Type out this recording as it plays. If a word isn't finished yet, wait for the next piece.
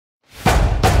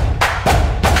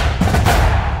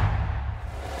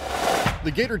The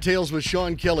Gator Tales with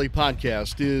Sean Kelley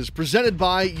podcast is presented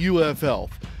by UF Health.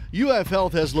 UF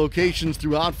Health has locations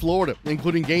throughout Florida,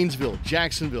 including Gainesville,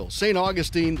 Jacksonville, St.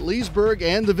 Augustine, Leesburg,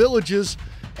 and the Villages.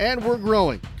 And we're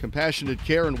growing. Compassionate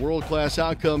care and world-class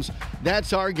outcomes,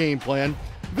 that's our game plan.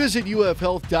 Visit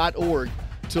ufhealth.org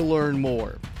to learn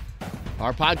more.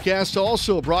 Our podcast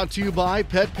also brought to you by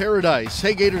Pet Paradise.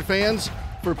 Hey, Gator fans,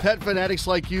 for pet fanatics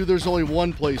like you, there's only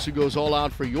one place who goes all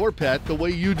out for your pet the way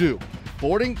you do.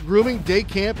 Boarding, grooming, day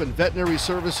camp, and veterinary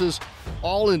services,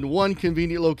 all in one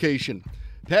convenient location.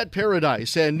 Pet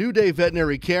Paradise and New Day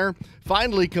Veterinary Care.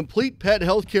 Finally, complete pet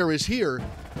health care is here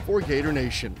for Gator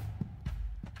Nation.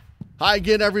 Hi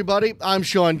again, everybody. I'm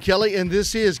Sean Kelley, and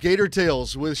this is Gator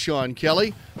Tales with Sean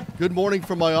Kelley. Good morning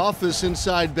from my office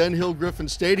inside Ben Hill Griffin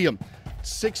Stadium.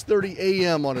 It's 6:30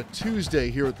 a.m. on a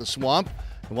Tuesday here at the Swamp.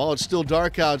 And while it's still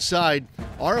dark outside,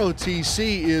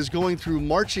 ROTC is going through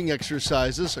marching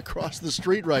exercises across the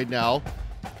street right now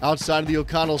outside of the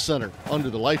O'Connell Center, under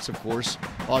the lights, of course,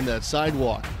 on that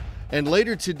sidewalk. And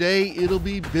later today, it'll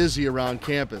be busy around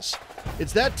campus.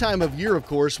 It's that time of year, of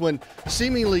course, when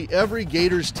seemingly every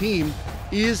Gators team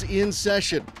is in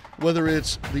session, whether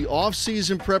it's the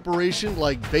off-season preparation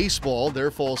like baseball,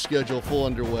 their fall schedule full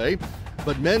underway,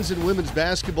 but men's and women's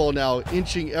basketball now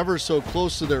inching ever so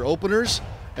close to their openers.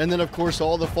 And then, of course,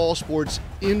 all the fall sports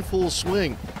in full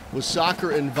swing, with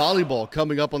soccer and volleyball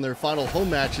coming up on their final home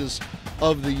matches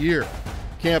of the year.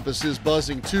 Campus is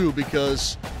buzzing, too,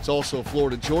 because it's also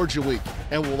Florida-Georgia week.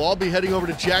 And we'll all be heading over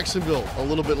to Jacksonville a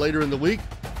little bit later in the week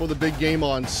for the big game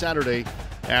on Saturday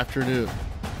afternoon.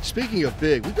 Speaking of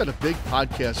big, we've got a big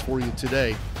podcast for you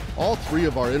today. All three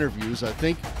of our interviews, I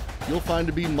think, you'll find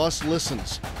to be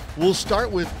must-listens. We'll start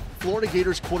with Florida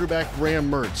Gators quarterback Graham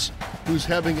Mertz, who's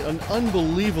having an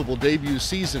unbelievable debut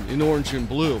season in orange and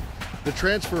blue. The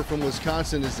transfer from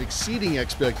Wisconsin is exceeding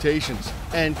expectations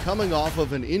and coming off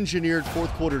of an engineered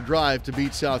fourth-quarter drive to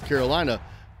beat South Carolina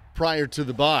prior to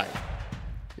the bye.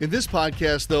 In this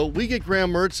podcast, though, we get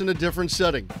Graham Mertz in a different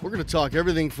setting. We're going to talk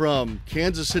everything from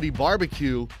Kansas City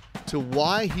BBQ to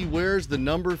why he wears the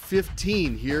number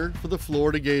 15 here for the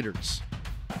Florida Gators.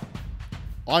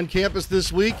 On campus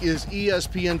this week is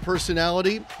ESPN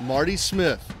personality Marty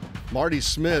Smith. Marty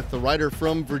Smith, the writer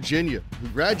from Virginia, who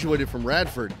graduated from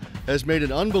Radford, has made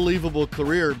an unbelievable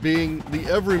career being the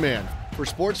everyman for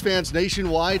sports fans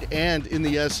nationwide and in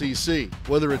the SEC.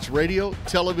 Whether it's radio,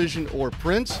 television, or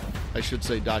print, I should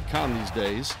say .com these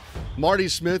days, Marty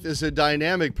Smith is a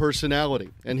dynamic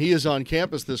personality, and he is on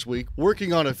campus this week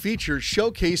working on a feature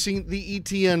showcasing the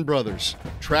Etienne brothers,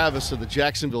 Travis of the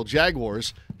Jacksonville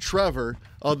Jaguars, Trevor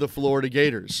of the Florida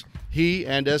Gators. He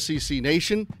and SEC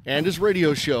Nation and his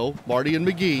radio show, Marty and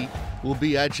McGee, will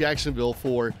be at Jacksonville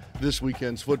for this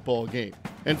weekend's football game.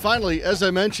 And finally, as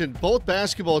I mentioned, both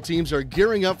basketball teams are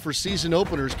gearing up for season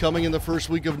openers coming in the first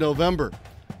week of November.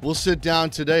 We'll sit down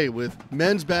today with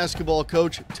men's basketball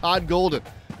coach Todd Golden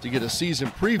to get a season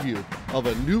preview of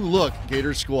a new-look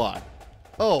Gator squad.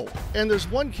 Oh, and there's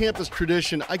one campus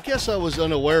tradition I guess I was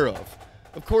unaware of.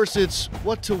 Of course, it's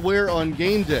what to wear on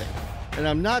game day. And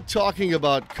I'm not talking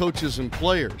about coaches and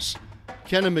players.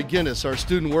 Kenna McGinnis, our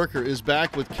student worker, is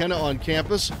back with Kenna on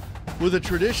campus with a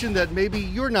tradition that maybe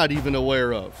you're not even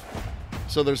aware of.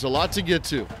 So there's a lot to get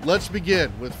to. Let's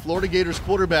begin with Florida Gators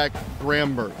quarterback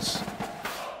Graham Mertz.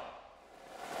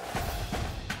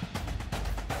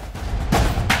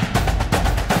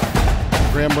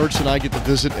 Graham Mertz and I get to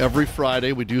visit every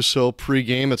Friday. We do so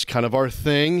pregame. It's kind of our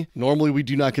thing. Normally, we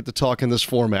do not get to talk in this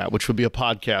format, which would be a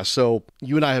podcast. So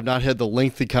you and I have not had the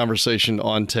lengthy conversation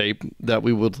on tape that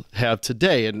we would have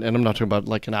today. And I'm not talking about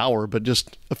like an hour, but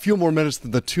just a few more minutes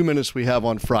than the 2 minutes we have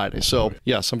on Friday. So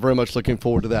yes, I'm very much looking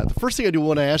forward to that. The first thing I do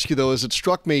want to ask you, though, is it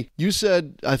struck me, you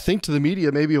said, I think to the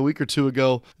media maybe a week or two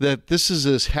ago, that this is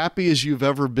as happy as you've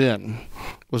ever been.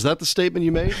 Was that the statement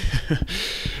you made?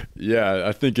 Yeah,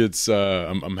 I think it's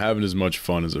I'm having as much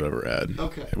fun as I've ever had.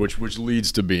 Okay. Which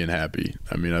leads to being happy.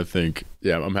 I mean, I think,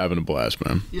 I'm having a blast,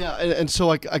 man. Yeah, and so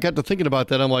I got to thinking about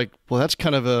that. I'm like, well, that's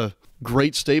kind of a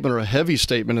great statement or a heavy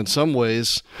statement in some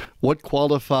ways. What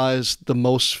qualifies the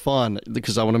most fun?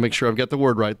 Because I want to make sure I've got the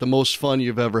word right. The most fun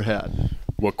you've ever had.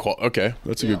 Okay,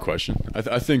 that's a good question.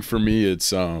 I think for me,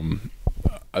 it's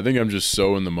I think I'm just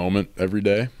so in the moment every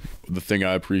day. The thing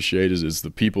I appreciate is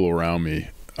the people around me.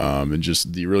 And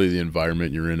just the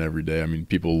environment you're in every day. I mean,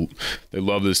 people, they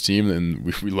love this team, and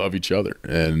we love each other.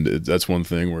 And that's one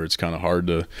thing where it's kind of hard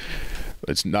to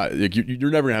it's not like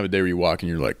you're never gonna have a day where you walk and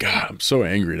you're like, God, I'm so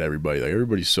angry at everybody. Like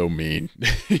everybody's so mean.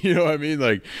 You know what I mean?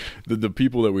 Like the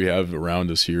people that we have around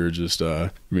us here are just,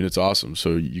 I mean, it's awesome.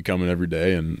 So you come in every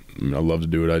day, and I mean, I love to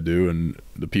do what I do, and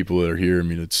the people that are here, I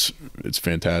mean, it's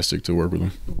fantastic to work with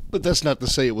them. But that's not to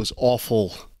say it was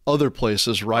awful other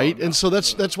places, right? And so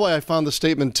that's why I found the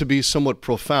statement to be somewhat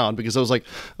profound, because I was like,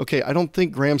 okay, I don't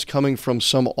think Graham's coming from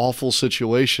some awful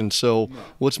situation. So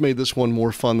what's made this one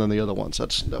more fun than the other ones?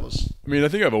 That was. I mean, I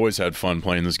think I've always had fun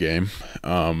playing this game.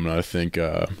 I think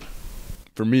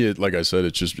for me, like I said,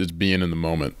 it's being in the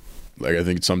moment. Like I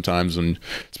think sometimes, and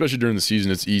especially during the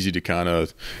season, it's easy to kind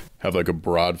of have like a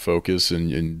broad focus,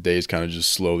 and days kind of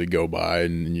just slowly go by,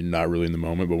 and you're not really in the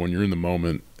moment. But when you're in the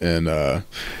moment, and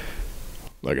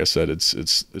like I said,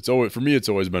 it's always, for me, it's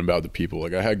always been about the people.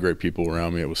 Like I had great people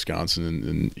around me at Wisconsin,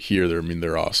 and here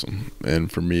they're awesome.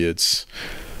 And for me,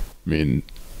 the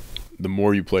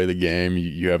more you play the game,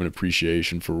 you have an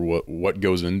appreciation for what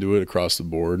goes into it across the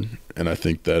board. And I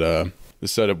think that the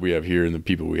setup we have here and the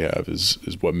people we have is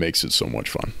what makes it so much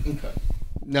fun. Okay.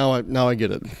 Now I get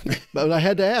it. But I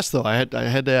had to ask, though. I had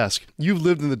to ask. You've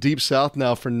lived in the Deep South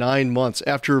now for 9 months.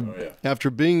 After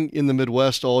being in the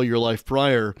Midwest all your life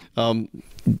prior,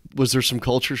 was there some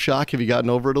culture shock? Have you gotten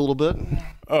over it a little bit?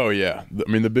 Oh, yeah.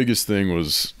 I mean, the biggest thing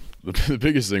was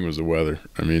the weather.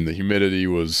 I mean, the humidity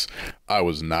I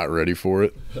was not ready for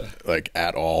it, like,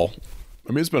 at all.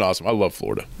 I mean, it's been awesome. I love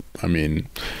Florida. I mean,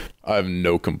 I have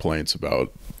no complaints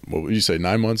about, what would you say,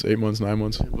 9 months, 8 months, 9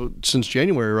 months? Since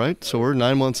January, right? So we're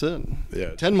 9 months in.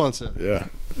 Yeah. 10 months in. Yeah.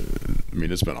 I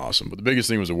mean, it's been awesome. But the biggest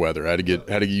thing was the weather. I had to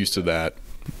get used to that.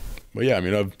 But yeah, I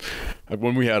mean,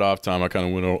 when we had off time, I kind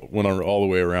of went all the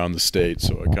way around the state,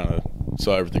 so I kind of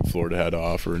saw everything Florida had to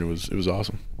offer, and it was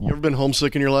awesome. You ever been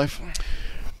homesick in your life?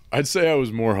 I'd say I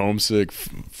was more homesick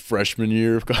freshman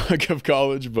year of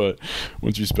college, but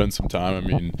once you spend some time, I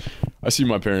mean, I see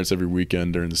my parents every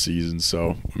weekend during the season,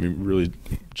 so I mean, really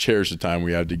cherish the time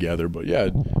we had together. But yeah,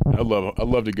 I'd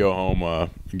love to go home and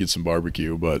get some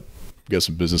barbecue, but we got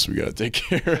some business we got to take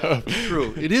care of.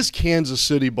 True. It is Kansas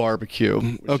City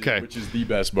BBQ. Which is the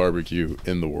best barbecue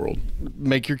in the world.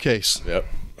 Make your case. Yep.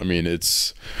 I mean,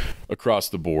 it's across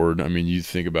the board. I mean, you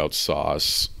think about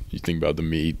sauce, you think about the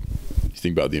meat, you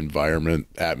think about the environment,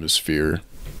 atmosphere.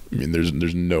 I mean,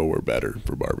 there's nowhere better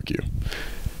for barbecue.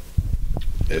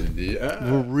 And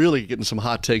we're really getting some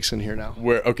hot takes in here now.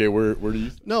 Where do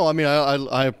you? No, I mean,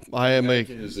 I am a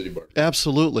Kansas City barbecue.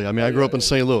 Absolutely. I mean, I grew up in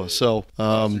St. Louis, so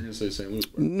you're gonna say St. Louis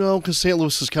barbecue. No, because St.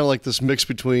 Louis is kind of like this mix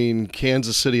between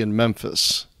Kansas City and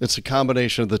Memphis. It's a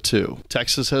combination of the two.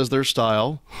 Texas has their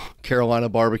style. Carolina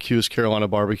barbecue is Carolina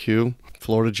barbecue.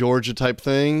 Florida, Georgia type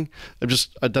thing.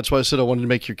 That's why I said I wanted to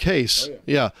make your case. Oh,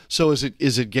 yeah. So is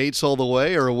it Gates all the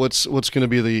way, or what's going to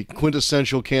be the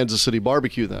quintessential Kansas City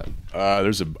barbecue then?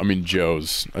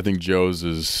 Joe's. I think Joe's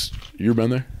is. You ever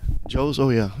been there? Joe's? Oh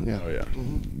yeah. Oh yeah.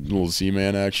 Mm-hmm. Little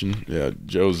Z-Man action. Yeah.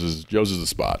 Joe's is the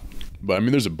spot. But I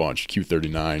mean, there's a bunch.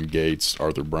 Q39, Gates,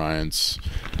 Arthur Bryant's,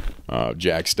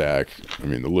 Jack Stack. I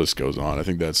mean, the list goes on. I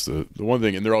think that's the one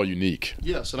thing, and they're all unique.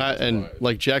 Yes, and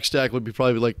like Jack Stack would be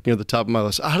probably like near the top of my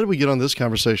list. How did we get on this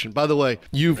conversation? By the way,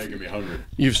 you're making me hungry.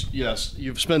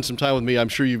 You've spent some time with me. I'm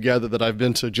sure you've gathered that I've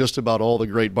been to just about all the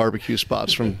great barbecue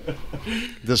spots from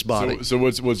this body. So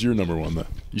what's your number one then?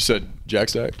 You said Jack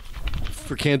Stack?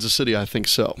 For Kansas City, I think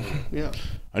so. Yeah.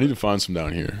 I need to find some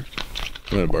down here.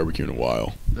 I haven't had a barbecue in a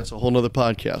while. That's a whole nother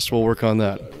podcast. We'll work on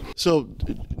that. So,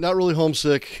 not really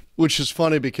homesick, which is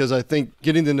funny because I think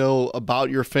getting to know about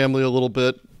your family a little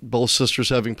bit, both sisters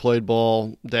having played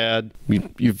ball, dad,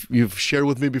 you've shared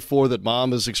with me before that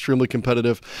mom is extremely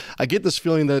competitive. I get this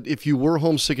feeling that if you were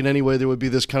homesick in any way, there would be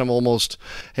this kind of almost,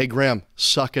 hey, Graham,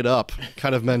 suck it up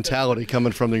kind of mentality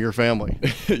coming from your family.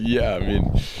 Yeah, I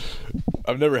mean,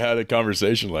 I've never had a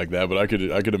conversation like that, but I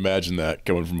could imagine that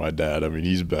coming from my dad. I mean,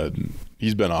 he's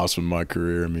been awesome in my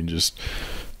career. I mean, just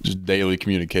daily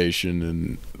communication,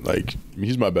 and like, I mean,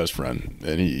 he's my best friend,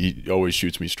 and he always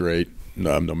shoots me straight,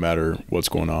 no matter what's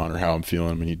going on or how I'm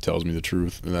feeling. I mean, he tells me the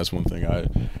truth, and that's one thing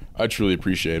I truly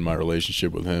appreciate in my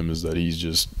relationship with him, is that he's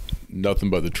just nothing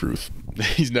but the truth.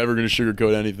 He's never going to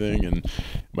sugarcoat anything, and it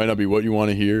might not be what you want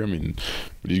to hear. I mean,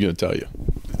 but he's going to tell you.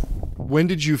 When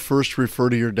did you first refer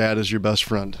to your dad as your best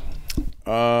friend?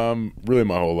 Really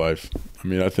my whole life. I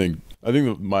mean, I think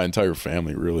my entire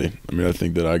family, really. I mean, I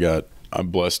think that I'm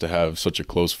blessed to have such a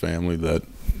close family that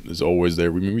is always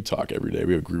there. We talk every day.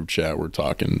 We have a group chat. We're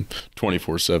talking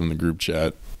 24/7 the group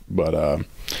chat. But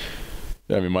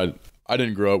yeah, I mean, I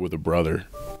didn't grow up with a brother,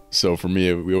 so for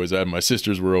me, we always had, my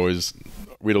sisters we had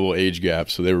a little age gap,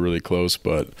 so they were really close.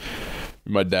 But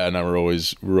my dad and I were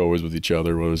always with each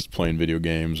other, whether it was playing video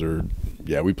games or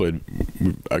yeah, we played.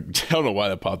 I don't know why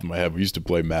that popped in my head. We used to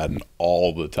play Madden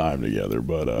all the time together,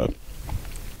 but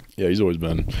yeah, he's always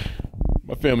been.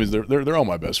 My family's they're all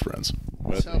my best friends.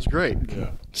 Sounds great.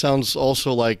 Yeah. Sounds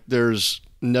also like there's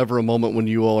never a moment when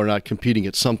you all are not competing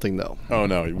at something, though. Oh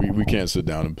no, we can't sit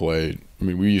down and play. I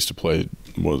mean, we used to play,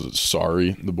 what was it,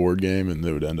 Sorry, the board game, and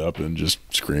they would end up in just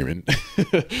screaming.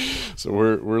 So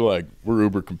we're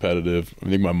uber competitive. I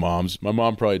think my mom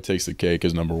probably takes the cake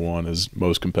as number one, as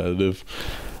most competitive.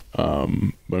 But I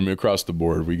mean, across the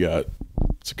board,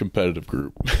 it's a competitive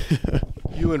group.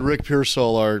 You and Rick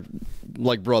Pearsall are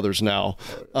like brothers now.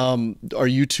 Are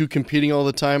you two competing all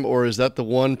the time, or is that the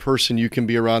one person you can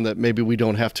be around that maybe we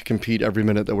don't have to compete every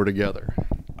minute that we're together?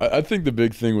 I think the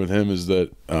big thing with him is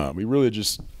that we really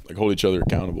just like hold each other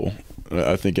accountable.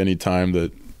 I think any time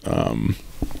that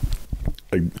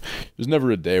there's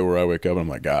never a day where I wake up and I'm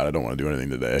like, God, I don't want to do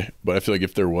anything today. But I feel like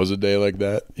if there was a day like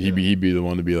that, he'd be the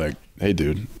one to be like, hey,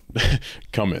 dude,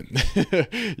 come in.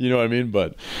 You know what I mean?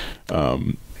 But I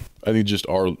think just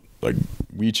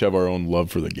we each have our own love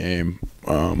for the game.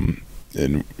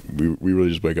 And we really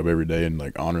just wake up every day and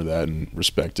like honor that and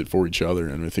respect it for each other.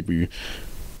 And I think we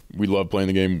love playing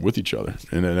the game with each other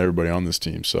and everybody on this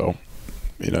team. So,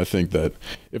 I think that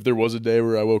if there was a day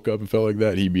where I woke up and felt like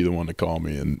that, he'd be the one to call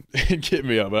me and get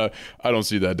me up. I don't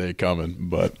see that day coming.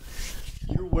 But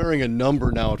you're wearing a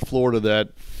number now at Florida that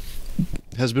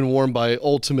has been worn by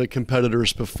ultimate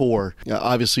competitors before.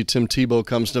 Obviously, Tim Tebow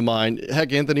comes to mind.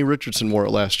 Heck, Anthony Richardson wore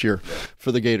it last year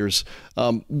for the Gators.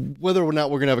 Whether or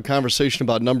not we're going to have a conversation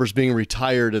about numbers being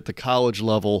retired at the college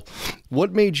level,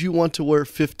 what made you want to wear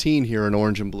 15 here in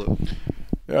orange and blue?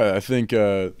 Yeah, I think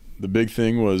the big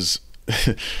thing was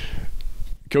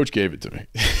Coach gave it to me.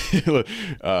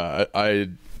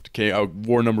 I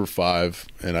wore number 5,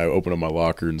 and I opened up my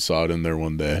locker and saw it in there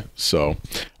one day. So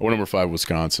I wore number 5,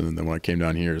 Wisconsin, and then when I came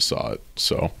down here, I saw it.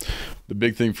 So the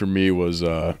big thing for me was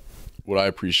what I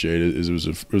appreciated is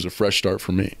it was a fresh start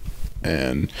for me,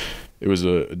 and it was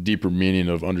a deeper meaning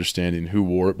of understanding who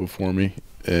wore it before me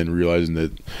and realizing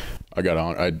that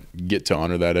I get to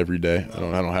honor that every day. I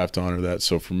don't have to honor that.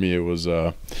 So for me, it was.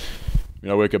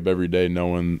 I wake up every day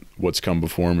knowing what's come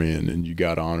before me, and you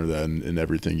got to honor that in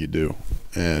everything you do.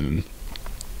 And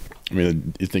I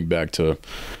mean, you think back to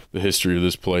the history of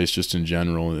this place just in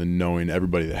general, and knowing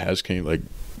everybody that has came, like,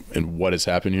 and what has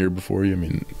happened here before you. I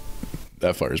mean,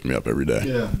 that fires me up every day.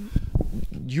 Yeah.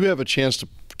 You have a chance to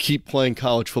keep playing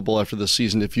college football after the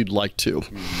season if you'd like to.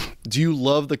 Do you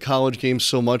love the college game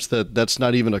so much that that's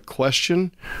not even a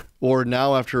question? Or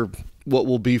now after what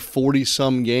will be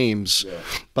 40-some games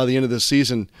by the end of the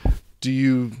season,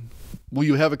 will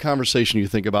you have a conversation you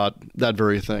think about that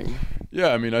very thing? Yeah,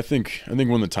 I mean, I think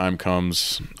when the time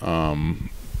comes, there'll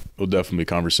definitely be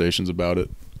conversations about it.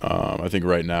 I think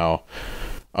right now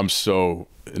I'm so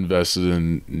invested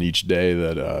in each day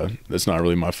that that's not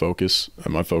really my focus.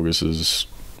 My focus is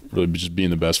really just being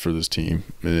the best for this team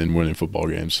and winning football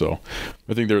games. So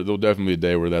I think there'll definitely be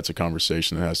a day where that's a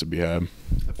conversation that has to be had.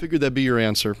 I figured that'd be your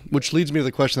answer, which leads me to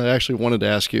the question that I actually wanted to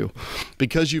ask you.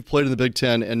 Because you've played in the Big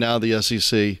Ten and now the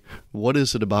SEC, what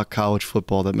is it about college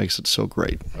football that makes it so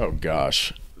great? Oh,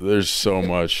 gosh. There's so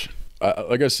much.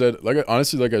 Like I said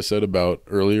about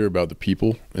earlier about the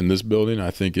people in this building, I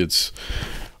think it's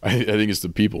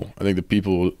the people. I think the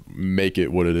people make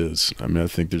it what it is. I mean, I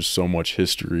think there's so much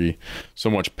history, so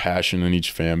much passion in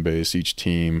each fan base, each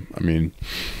team. I mean,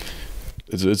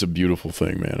 it's a beautiful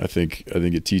thing, man. I think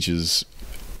it teaches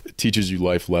you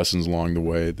life lessons along the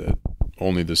way that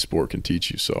only this sport can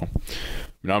teach you. So, I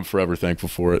mean, I'm forever thankful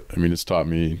for it. I mean, it's taught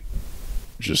me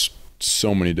just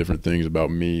so many different things about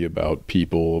me, about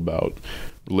people, about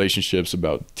relationships,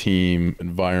 about team,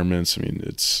 environments. I mean,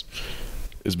 it's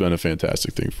been a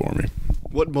fantastic thing for me.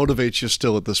 What motivates you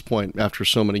still at this point after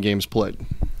so many games played?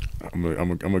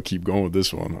 I'm gonna keep going with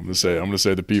this one. I'm gonna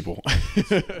say the people.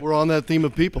 We're on that theme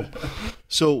of people.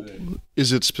 So,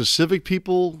 is it specific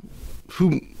people?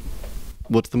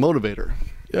 What's the motivator?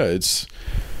 Yeah, it's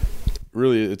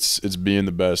being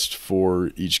the best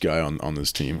for each guy on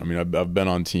this team. I mean, I've been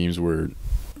on teams where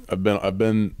I've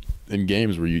been in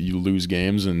games where you lose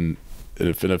games and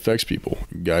it affects people.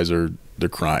 Guys they're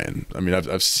crying. I mean,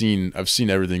 I've seen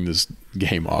everything this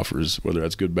game offers, whether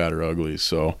that's good, bad, or ugly.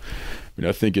 So, I mean,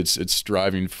 I think it's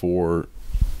striving for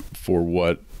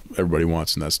what everybody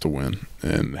wants, and that's to win,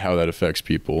 and how that affects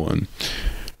people. And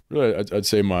really, I'd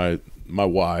say my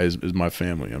why is my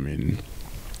family. I mean,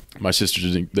 my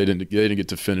sisters they didn't get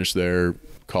to finish their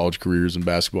college careers in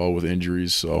basketball with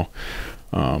injuries, so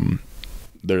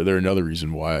they're another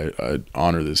reason why I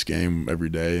honor this game every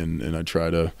day, and I try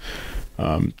to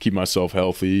keep myself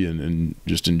healthy and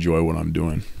just enjoy what I'm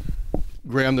doing.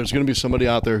 Graham, there's going to be somebody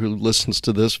out there who listens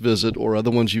to this visit or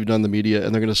other ones you've done in the media,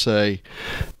 and they're going to say,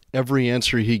 every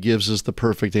answer he gives is the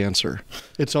perfect answer.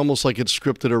 It's almost like it's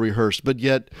scripted or rehearsed, but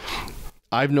yet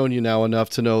I've known you now enough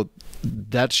to know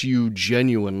that's you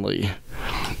genuinely.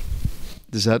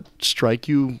 Does that strike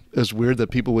you as weird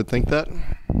that people would think that?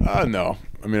 No.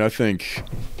 I mean, I think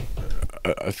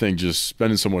just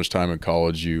spending so much time in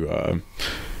college, you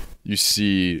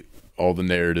see all the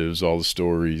narratives, all the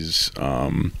stories,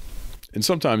 and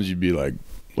sometimes you'd be like,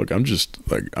 look, I'm just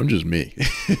me.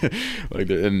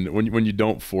 And when you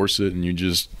don't force it and you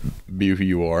just be who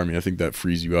you are, I mean, I think that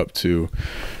frees you up to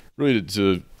really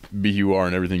to be who you are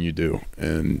in everything you do.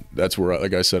 And that's where,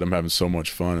 like I said, I'm having so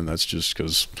much fun, and that's just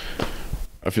because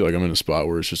I feel like I'm in a spot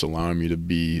where it's just allowing me to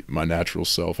be my natural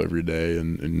self every day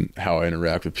and how I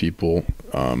interact with people.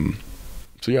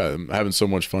 So yeah, I'm having so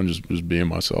much fun just being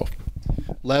myself.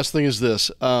 Last thing is this.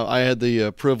 I had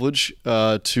the privilege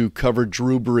to cover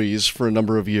Drew Brees for a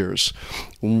number of years.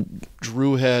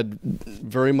 Drew had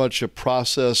very much a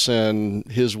process and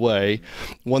his way.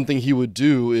 One thing he would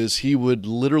do is he would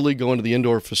literally go into the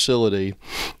indoor facility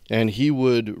and he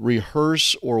would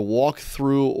rehearse or walk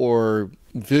through or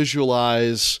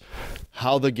visualize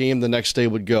how the game the next day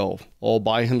would go, all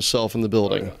by himself in the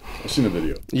building. Oh, yeah. I've seen the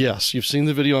video. Yes, you've seen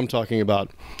the video I'm talking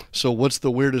about. So what's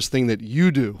the weirdest thing that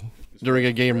you do during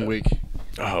a game week?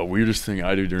 Weirdest thing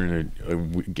I do during a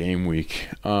game week.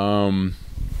 I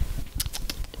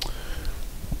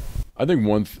think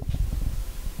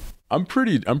I'm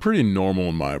pretty normal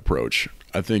in my approach.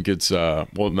 I think it's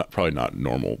probably not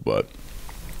normal, but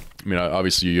I mean,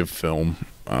 obviously you have film.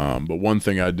 But one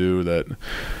thing I do that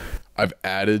I've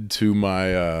added to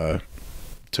my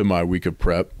week of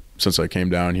prep since I came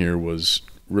down here was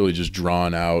really just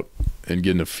drawing out and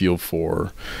getting a feel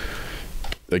for,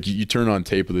 like, you turn on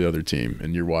tape of the other team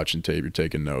and you're watching tape, you're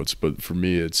taking notes. But for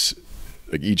me, it's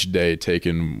like each day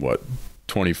taking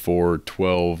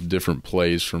 12 different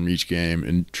plays from each game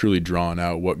and truly drawing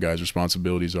out what guys'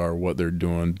 responsibilities are, what they're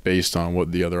doing based on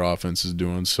what the other offense is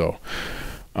doing. So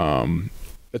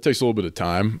it takes a little bit of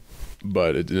time,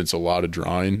 but it's a lot of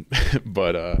drawing.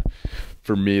 But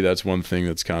for me, that's one thing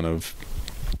that's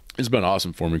it's been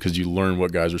awesome for me, because you learn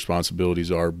what guys' responsibilities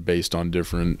are based on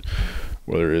different,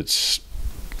 whether it's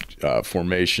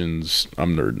formations.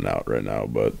 I'm nerding out right now,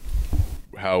 but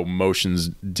how motions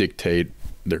dictate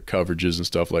their coverages and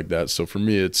stuff like that. So for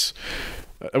me, I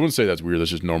wouldn't say that's weird.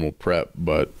 That's just normal prep,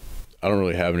 but I don't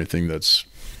really have anything that's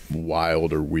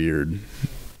wild or weird.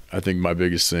 I think my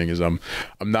biggest thing is I'm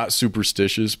not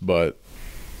superstitious, but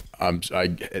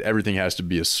everything has to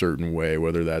be a certain way,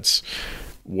 whether that's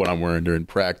what I'm wearing during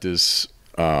practice,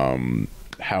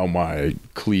 how my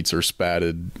cleats are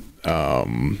spatted.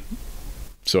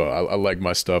 So I like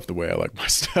my stuff the way I like my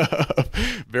stuff.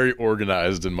 Very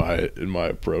organized in my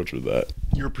approach with that.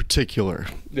 You're particular.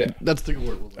 Yeah. That's the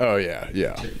word. Oh, yeah.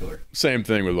 Particular. Same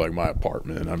thing with, like, my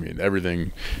apartment. I mean,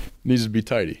 everything needs to be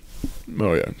tidy.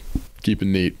 Oh, yeah. Keep it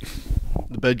neat.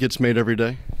 The bed gets made every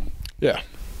day? Yeah.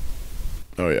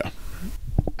 Oh, yeah.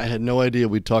 I had no idea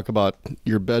we'd talk about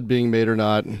your bed being made or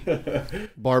not,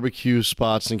 barbecue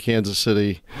spots in Kansas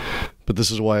City, but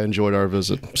this is why I enjoyed our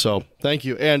visit. So thank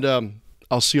you. And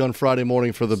I'll see you on Friday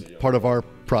morning for the part of our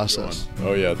process.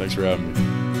 Oh, yeah. Thanks for having me.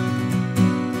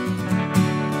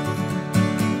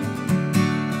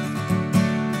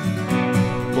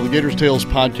 Well, the Gator Tales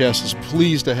podcast is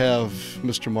pleased to have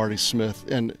Mr. Marty Smith.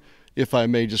 And if I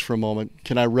may, just for a moment,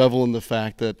 can I revel in the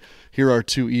fact that here are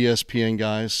two ESPN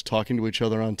guys talking to each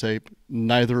other on tape,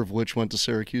 neither of which went to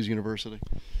Syracuse University?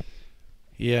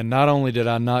 Yeah, not only did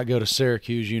I not go to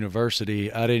Syracuse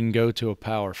University, I didn't go to a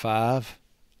Power 5.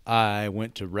 I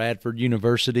went to Radford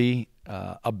University,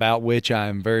 about which I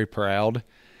am very proud.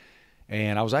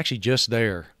 And I was actually just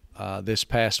there this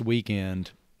past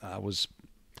weekend. I was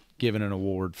given an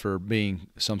award for being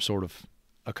some sort of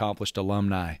accomplished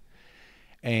alumni.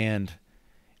 And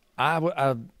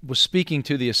I was speaking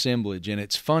to the assemblage, and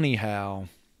it's funny how,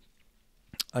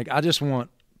 like, I just want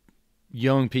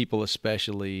young people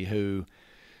especially who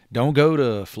don't go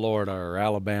to Florida or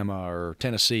Alabama or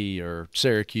Tennessee or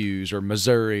Syracuse or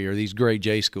Missouri or these great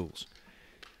J schools,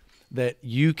 that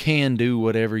you can do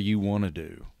whatever you want to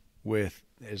do with,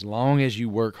 as long as you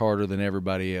work harder than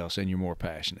everybody else and you're more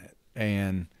passionate.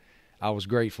 And I was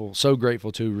grateful, so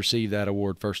grateful to receive that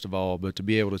award, first of all, but to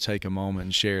be able to take a moment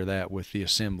and share that with the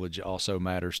assemblage also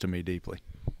matters to me deeply.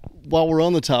 While we're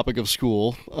on the topic of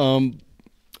school,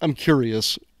 I'm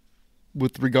curious,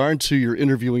 with regard to your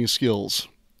interviewing skills,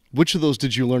 which of those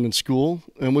did you learn in school,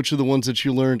 and which are the ones that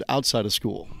you learned outside of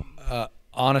school?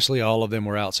 Honestly, all of them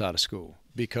were outside of school,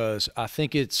 because I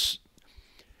think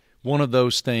one of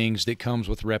those things that comes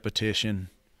with repetition.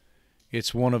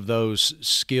 It's one of those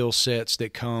skill sets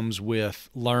that comes with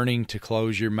learning to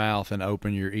close your mouth and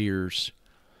open your ears.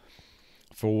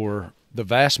 For the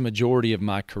vast majority of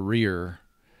my career,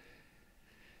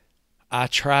 I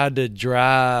tried to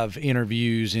drive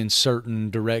interviews in certain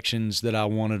directions that I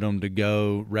wanted them to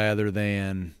go rather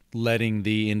than letting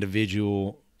the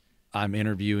individual I'm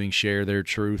interviewing share their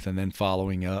truth and then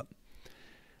following up.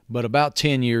 But about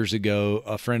 10 years ago,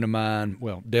 a friend of mine,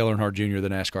 Dale Earnhardt Jr., the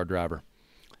NASCAR driver,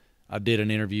 I did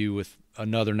an interview with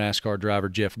another NASCAR driver,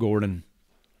 Jeff Gordon,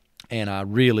 and I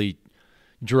really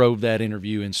drove that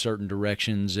interview in certain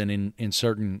directions and in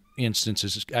certain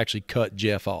instances actually cut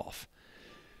Jeff off.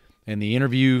 And the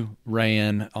interview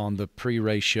ran on the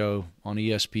pre-race show on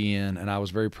ESPN, and I was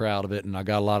very proud of it, and I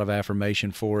got a lot of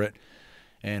affirmation for it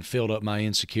and filled up my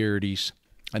insecurities.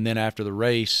 And then after the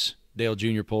race, Dale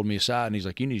Jr. pulled me aside, and he's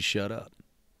like, "You need to shut up."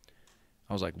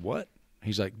 I was like, "What?"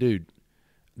 He's like, "Dude,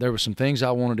 there were some things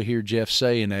I wanted to hear Jeff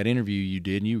say in that interview you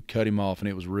did, and you cut him off, and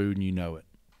it was rude, and you know it.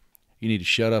 You need to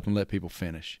shut up and let people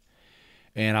finish."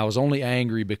 And I was only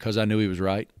angry because I knew he was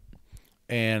right.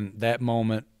 And that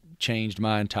moment changed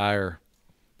my entire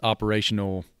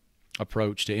operational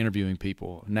approach to interviewing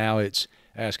people. Now it's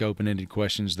ask open-ended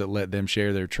questions that let them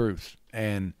share their truth.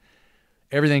 And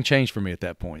everything changed for me at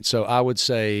that point. So I would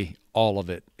say all of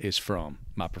it is from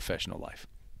my professional life.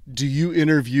 Do you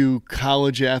interview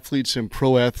college athletes and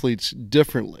pro athletes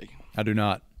differently? I do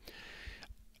not.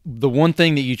 The one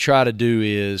thing that you try to do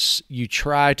is you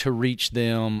try to reach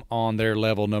them on their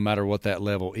level no matter what that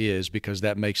level is, because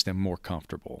that makes them more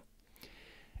comfortable.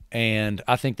 And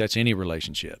I think that's any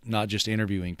relationship, not just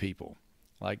interviewing people.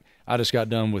 Like I just got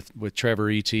done with Trevor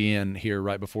Etienne here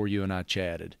right before you and I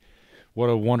chatted. What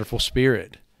a wonderful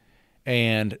spirit.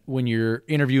 And when you're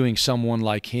interviewing someone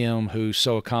like him who's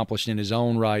so accomplished in his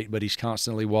own right, but he's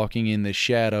constantly walking in this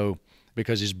shadow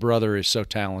because his brother is so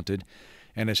talented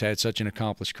and has had such an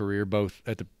accomplished career both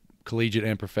at the collegiate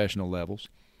and professional levels,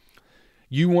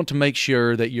 you want to make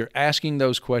sure that you're asking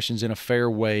those questions in a fair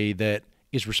way that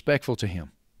is respectful to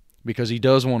him, because he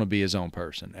does want to be his own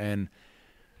person. And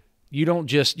you don't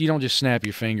just snap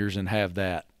your fingers and have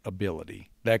that ability.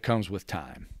 That comes with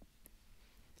time.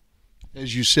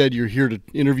 As you said, you're here to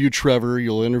interview Trevor.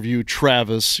 You'll interview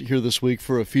Travis here this week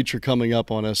for a feature coming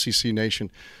up on SEC Nation.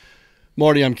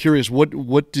 Marty, I'm curious,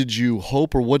 what did you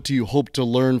hope, or what do you hope to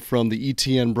learn from the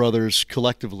Etienne brothers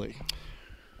collectively?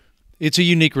 It's a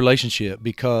unique relationship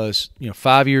because,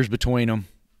 5 years between them.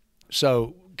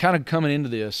 So kind of coming into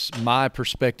this, my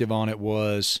perspective on it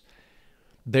was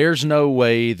there's no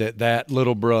way that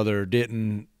little brother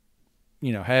didn't,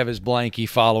 have his blankie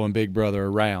following big brother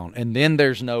around. And then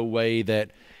there's no way that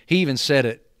he even said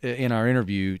it in our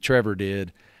interview, Trevor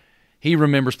did. He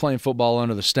remembers playing football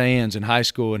under the stands in high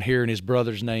school and hearing his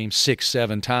brother's name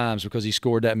 6-7 times because he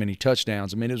scored that many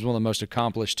touchdowns. I mean, it was one of the most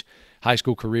accomplished high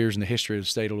school careers in the history of the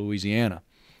state of Louisiana.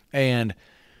 And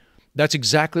that's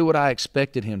exactly what I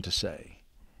expected him to say.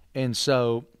 And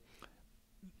so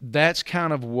that's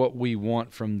kind of what we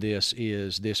want from this,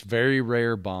 is this very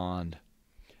rare bond.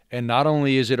 And not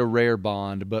only is it a rare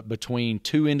bond, but between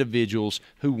two individuals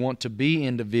who want to be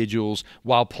individuals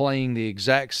while playing the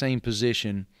exact same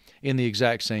position in the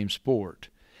exact same sport.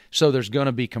 So there's going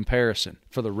to be comparison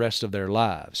for the rest of their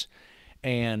lives.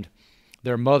 And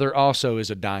their mother also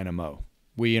is a dynamo.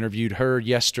 We interviewed her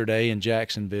yesterday in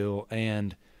Jacksonville,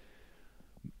 and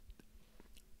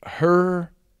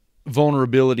her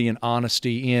vulnerability and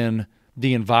honesty in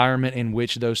the environment in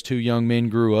which those two young men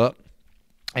grew up,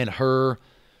 and her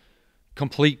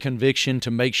complete conviction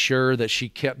to make sure that she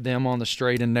kept them on the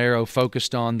straight and narrow,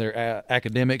 focused on their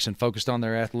academics and focused on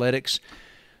their athletics,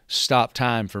 stopped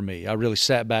time for me. I really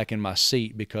sat back in my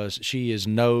seat because she is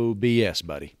no BS,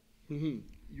 buddy. Mm-hmm.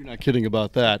 You're not kidding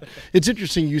about that. It's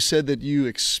interesting you said that you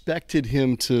expected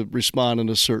him to respond in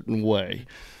a certain way.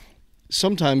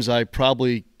 Sometimes I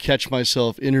probably catch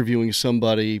myself interviewing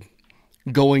somebody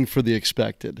going for the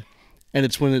expected, and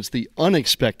it's when it's the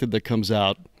unexpected that comes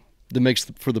out that makes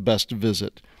for the best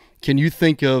visit. Can you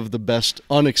think of the best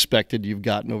unexpected you've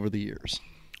gotten over the years?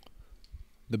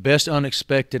 The best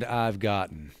unexpected I've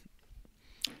gotten,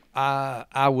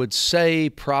 I would say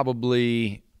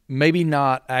probably, maybe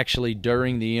not actually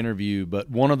during the interview, but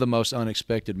one of the most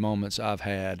unexpected moments I've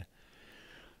had.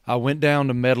 I went down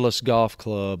to Medalist Golf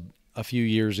Club a few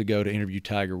years ago to interview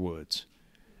Tiger Woods,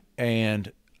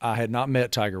 and I had not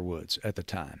met Tiger Woods at the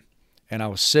time. And I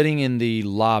was sitting in the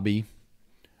lobby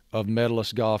of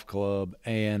Medalist Golf Club,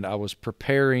 and I was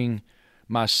preparing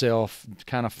myself,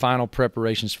 kind of final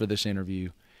preparations for this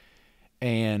interview.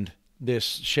 And this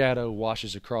shadow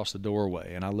washes across the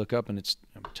doorway, and I look up, and it's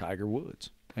Tiger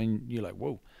Woods. And you're like,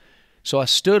 whoa. So I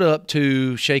stood up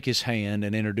to shake his hand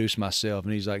and introduce myself,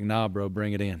 and he's like, nah, bro,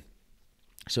 bring it in.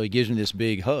 So he gives me this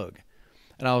big hug.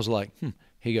 And I was like,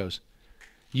 He goes,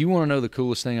 you want to know the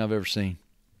coolest thing I've ever seen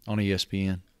on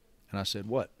ESPN? And I said,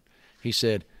 what? He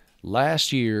said,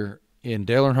 last year in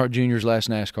Dale Earnhardt Jr.'s last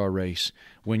NASCAR race,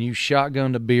 when you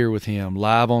shotgunned a beer with him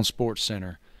live on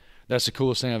SportsCenter, that's the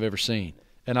coolest thing I've ever seen.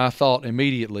 And I thought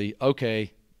immediately,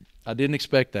 okay, I didn't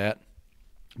expect that,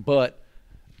 but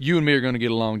you and me are going to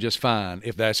get along just fine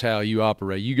if that's how you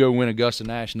operate. You go win Augusta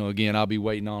National again, I'll be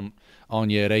waiting on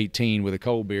you at 18 with a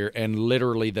cold beer. And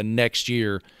literally the next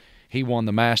year, he won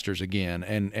the Masters again,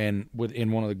 and in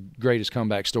one of the greatest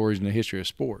comeback stories in the history of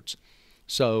sports.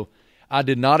 So I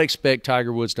did not expect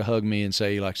Tiger Woods to hug me and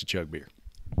say he likes to chug beer.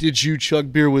 Did you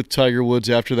chug beer with Tiger Woods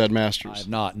after that Masters? I have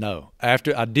not, no.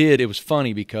 After I did, it was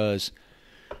funny because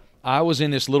I was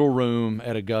in this little room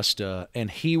at Augusta,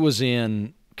 and he was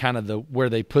in kind of where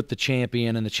they put the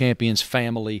champion and the champion's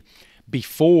family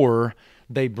before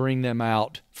they bring them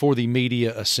out for the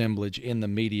media assemblage in the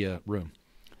media room.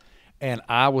 And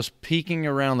I was peeking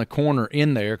around the corner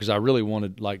in there because I really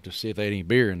wanted to see if they had any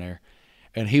beer in there.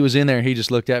 And he was in there, and he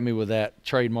just looked at me with that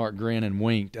trademark grin and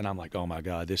winked. And I'm like, oh, my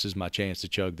God, this is my chance to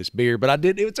chug this beer. But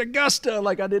it's Augusta.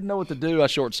 I didn't know what to do. I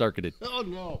short-circuited. Oh,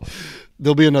 no.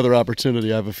 There'll be another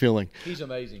opportunity, I have a feeling. He's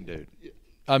amazing, dude.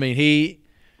 I mean, he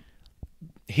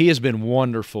has been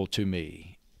wonderful to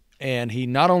me. And he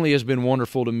not only has been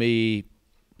wonderful to me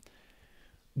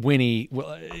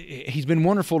he's been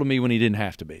wonderful to me when he didn't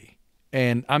have to be.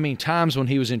 And, I mean, times when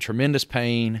he was in tremendous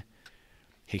pain,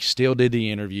 he still did the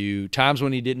interview. Times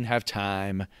when he didn't have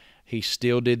time, he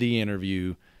still did the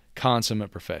interview.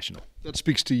 Consummate professional. That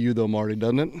speaks to you, though, Marty,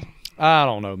 doesn't it? I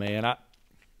don't know, man. I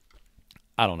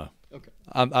don't know. Okay.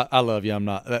 I love you. I'm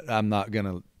not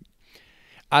going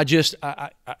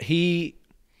to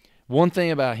 – one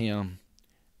thing about him,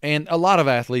 and a lot of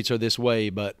athletes are this way,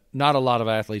 but not a lot of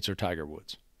athletes are Tiger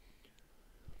Woods.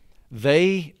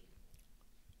 They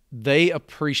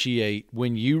appreciate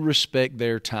when you respect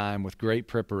their time with great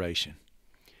preparation.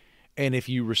 And if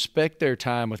you respect their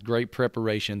time with great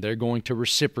preparation, they're going to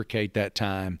reciprocate that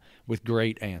time with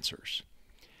great answers.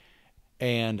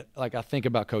 And I think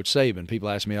about Coach Saban. People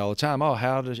ask me all the time, "Oh,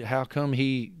 how come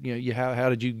he? How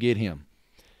did you get him?"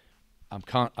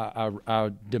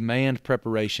 I demand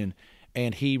preparation,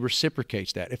 and he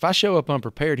reciprocates that. If I show up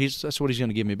unprepared, that's what he's going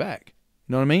to give me back.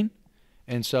 You know what I mean?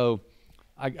 And so,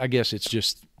 I guess it's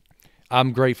just.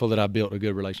 I'm grateful that I built a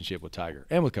good relationship with Tiger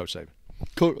and with Coach Saban.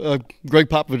 Greg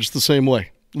Popovich the same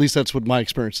way. At least that's what my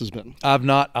experience has been. I've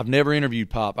never interviewed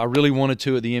Pop. I really wanted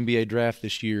to at the NBA draft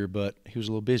this year, but he was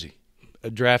a little busy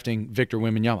drafting Victor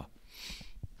Wembanyama.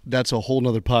 That's a whole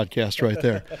nother podcast right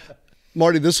there.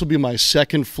 Marty, this will be my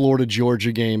second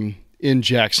Florida-Georgia game in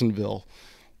Jacksonville.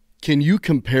 Can you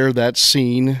compare that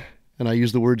scene, and I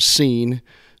use the word scene,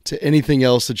 to anything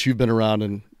else that you've been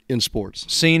around in sports?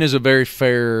 Scene is a very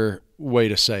fair way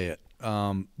to say it.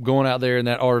 Going out there in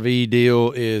that RV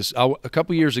deal is a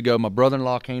couple years ago, my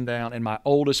brother-in-law came down, and my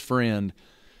oldest friend,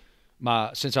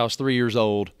 since I was 3 years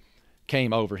old,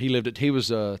 came over. He was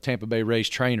a Tampa Bay Rays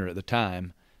trainer at the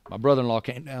time. My brother-in-law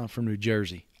came down from New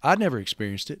Jersey. I'd never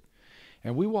experienced it.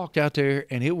 And we walked out there,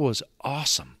 and it was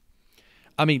awesome.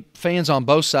 I mean, fans on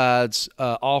both sides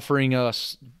offering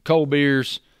us cold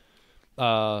beers,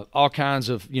 all kinds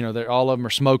of, all of them are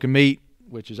smoking meat,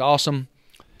 which is awesome.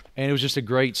 And it was just a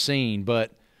great scene.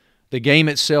 But the game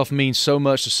itself means so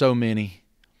much to so many.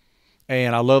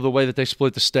 And I love the way that they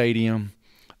split the stadium.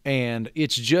 And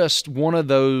it's just one of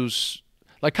those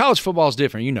 – like college football is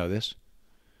different. You know this.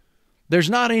 There's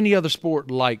not any other sport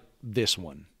like this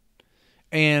one.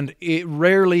 And it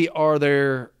rarely are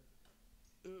there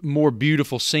more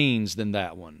beautiful scenes than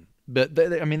that one. But,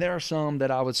 there are some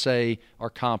that I would say are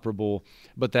comparable,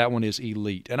 but that one is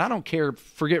elite. And I don't care,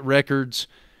 forget records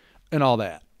and all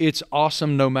that. It's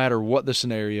awesome no matter what the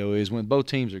scenario is. When both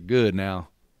teams are good now,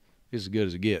 it's as good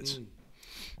as it gets.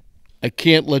 I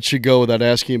can't let you go without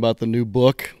asking about the new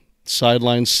book,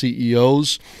 Sideline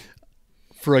CEOs.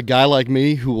 For a guy like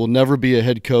me who will never be a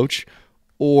head coach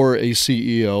or a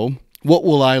CEO, what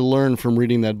will I learn from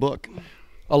reading that book?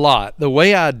 A lot. The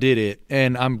way I did it,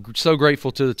 and I'm so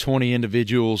grateful to the 20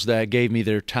 individuals that gave me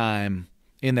their time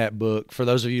in that book. For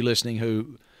those of you listening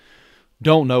who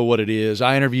don't know what it is,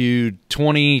 I interviewed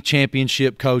 20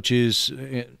 championship coaches,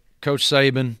 Coach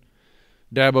Saban,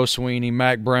 Dabo Swinney,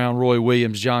 Mac Brown, Roy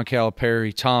Williams, John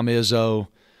Calipari, Tom Izzo,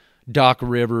 Doc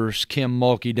Rivers, Kim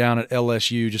Mulkey down at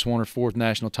LSU, just won her 4th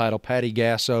national title, Patty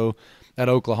Gasso at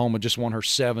Oklahoma, just won her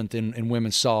 7th in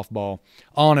women's softball.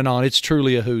 On and on. It's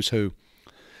truly a who's who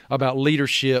about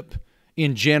leadership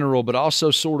in general, but also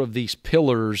sort of these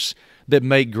pillars that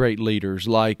make great leaders,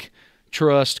 like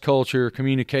trust, culture,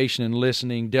 communication and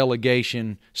listening,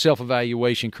 delegation,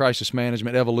 self-evaluation, crisis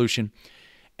management, evolution.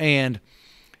 And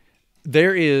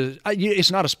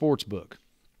it's not a sports book.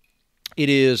 It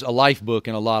is a life book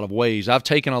in a lot of ways. I've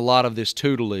taken a lot of this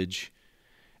tutelage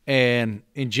and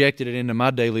injected it into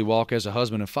my daily walk as a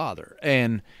husband and father.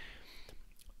 And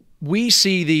we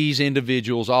see these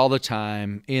individuals all the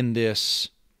time in this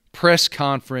press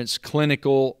conference,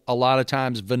 clinical, a lot of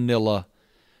times vanilla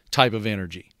type of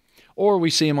energy. Or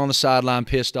we see them on the sideline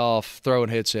pissed off, throwing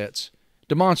headsets,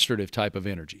 demonstrative type of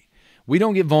energy. We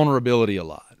don't get vulnerability a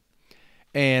lot.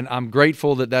 And I'm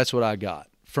grateful that that's what I got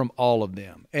from all of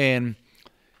them. And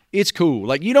it's cool.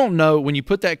 Like, you don't know, when you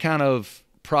put that kind of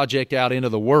project out into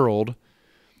the world,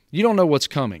 you don't know what's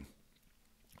coming.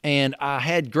 And I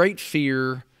had great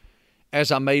fear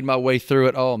as I made my way through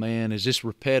it. Oh, man, is this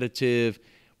repetitive?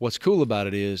 What's cool about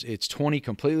it is it's 20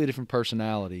 completely different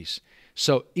personalities.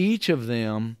 So each of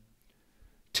them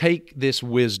take this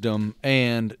wisdom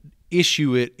and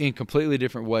issue it in completely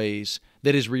different ways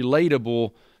that is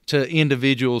relatable to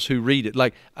individuals who read it.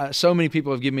 Like, so many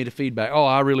people have given me the feedback, oh,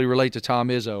 I really relate to Tom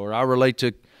Izzo, or I relate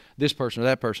to this person or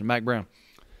that person, Mac Brown.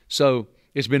 So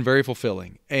it's been very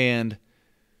fulfilling. And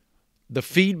the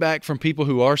feedback from people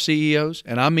who are CEOs,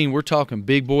 and I mean we're talking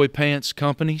big boy pants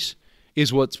companies,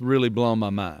 is what's really blown my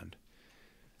mind.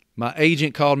 My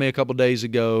agent called me a couple days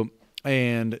ago,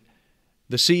 and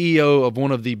the CEO of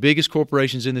one of the biggest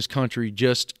corporations in this country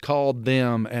just called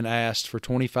them and asked for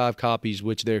 25 copies,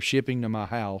 which they're shipping to my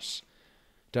house,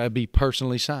 to be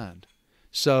personally signed.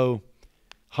 So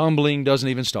humbling doesn't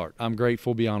even start. I'm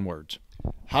grateful beyond words.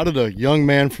 How did a young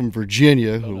man from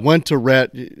Virginia who went to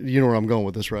Rhett, you know where I'm going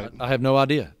with this, right? I have no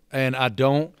idea. And I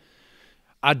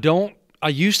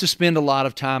used to spend a lot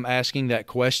of time asking that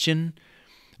question,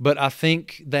 but I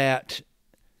think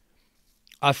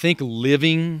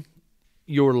living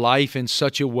your life in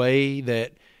such a way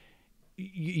that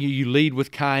you lead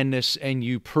with kindness and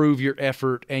you prove your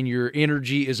effort and your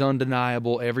energy is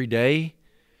undeniable every day,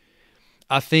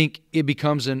 I think it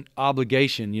becomes an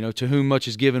obligation. You know, to whom much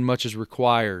is given, much is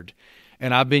required.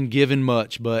 And I've been given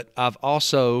much, but I've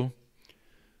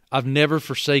never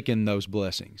forsaken those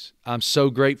blessings. I'm so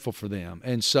grateful for them.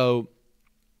 And so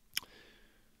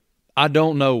I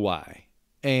don't know why.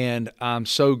 And I'm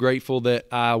so grateful that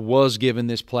I was given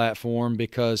this platform,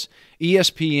 because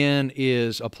ESPN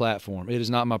is a platform. It is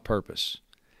not my purpose.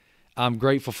 I'm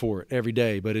grateful for it every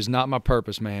day, but it's not my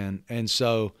purpose, man. And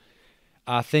so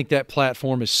I think that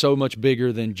platform is so much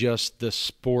bigger than just the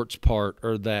sports part,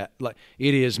 or that. Like,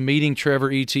 it is meeting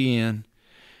Trevor Etienne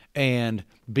and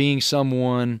being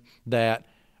someone that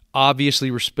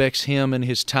obviously respects him and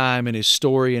his time and his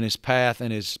story and his path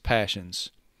and his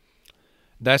passions.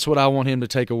 That's what I want him to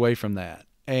take away from that.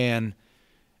 And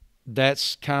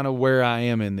that's kind of where I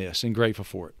am in this, and grateful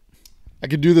for it. I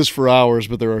could do this for hours,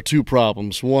 but there are two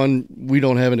problems. One, we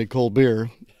don't have any cold beer.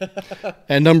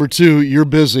 And number two, you're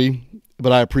busy,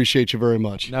 but I appreciate you very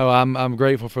much. No, I'm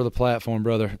grateful for the platform,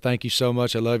 brother. Thank you so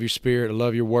much. I love your spirit. I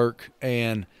love your work.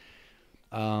 And,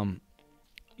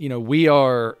 you know, we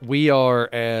are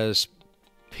as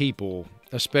people,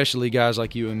 especially guys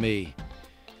like you and me,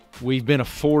 we've been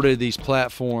afforded these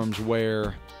platforms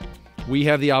where we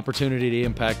have the opportunity to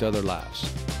impact other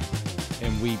lives.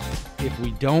 And if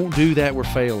we don't do that, we're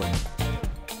failing.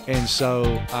 And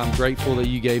so I'm grateful that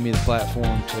you gave me the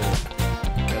platform to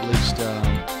at least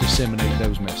disseminate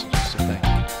those messages. So thank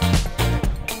you.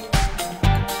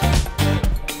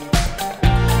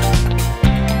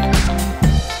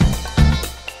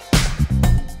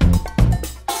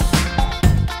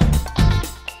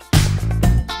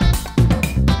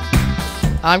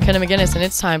 I'm Kenna McGinnis, and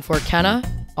it's time for Kenna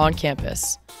on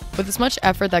Campus. With as much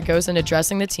effort that goes into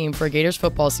dressing the team for a Gators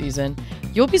football season,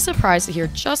 you'll be surprised to hear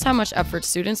just how much effort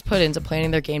students put into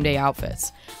planning their game day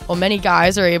outfits. While many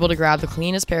guys are able to grab the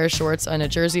cleanest pair of shorts and a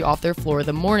jersey off their floor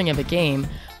the morning of a game,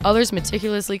 others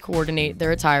meticulously coordinate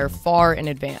their attire far in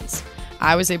advance.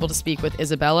 I was able to speak with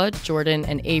Isabella, Jordan,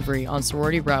 and Avery on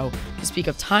Sorority Row to speak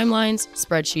of timelines,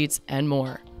 spreadsheets, and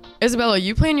more. Isabella,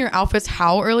 you plan your outfits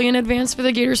how early in advance for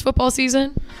the Gators football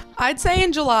season? I'd say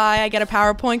in July. I get a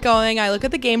PowerPoint going, I look at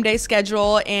the game day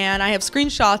schedule, and I have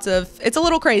screenshots of, it's a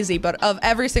little crazy, but of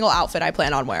every single outfit I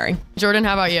plan on wearing. Jordan,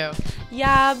 how about you?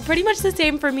 Yeah, pretty much the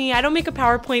same for me. I don't make a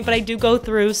PowerPoint, but I do go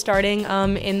through starting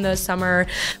in the summer,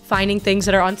 finding things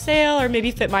that are on sale or maybe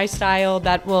fit my style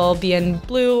that will be in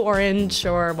blue, orange,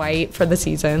 or white for the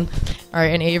season. All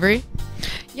right, and Avery?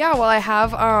 Yeah, well, I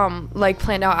have like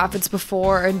planned out outfits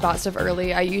before and bought stuff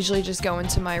early. I usually just go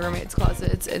into my roommate's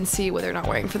closets and see what they're not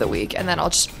wearing for the week, and then I'll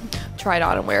just try it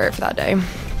on and wear it for that day.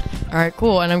 All right,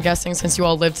 cool. And I'm guessing since you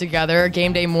all live together,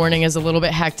 game day morning is a little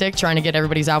bit hectic trying to get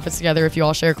everybody's outfits together if you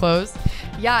all share clothes.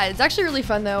 Yeah, it's actually really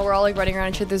fun though. We're all like running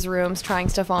around each other's rooms, trying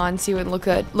stuff on, see what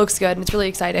looks good, and it's really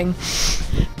exciting.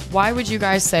 Why would you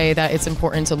guys say that it's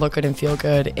important to look good and feel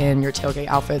good in your tailgate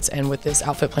outfits and with this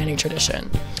outfit planning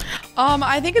tradition?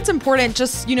 I think it's important,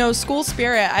 just, school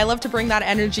spirit. I love to bring that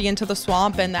energy into the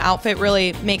swamp, and the outfit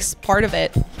really makes part of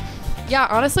it. Yeah,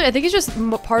 honestly, I think it's just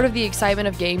part of the excitement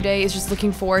of game day is just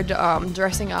looking forward to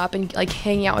dressing up and like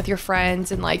hanging out with your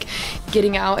friends and like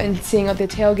getting out and seeing like the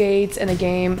tailgates and the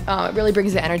game. It really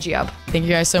brings the energy up. Thank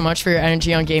you guys so much for your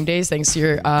energy on game days. Thanks to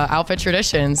your outfit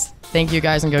traditions. Thank you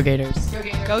guys, and go Gators. Go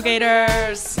Gators. Go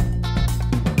Gators.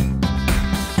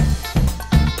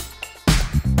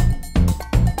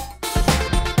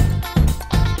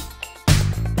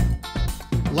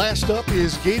 Last up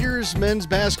is Gators men's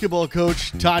basketball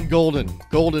coach Todd Golden.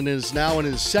 Golden is now in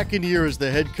his second year as the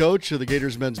head coach of the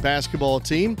Gators men's basketball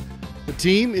team. The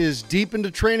team is deep into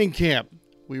training camp.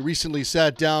 We recently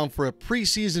sat down for a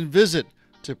preseason visit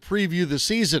to preview the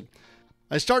season.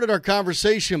 I started our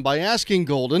conversation by asking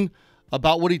Golden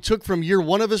about what he took from year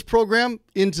one of his program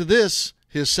into this,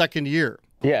 his second year.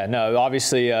 Yeah, no,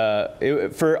 obviously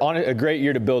for a great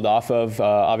year to build off of.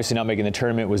 Obviously not making the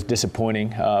tournament was disappointing,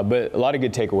 but a lot of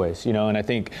good takeaways, and I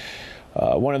think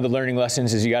one of the learning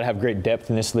lessons is you got to have great depth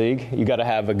in this league. You got to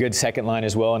have a good second line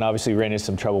as well, and obviously ran into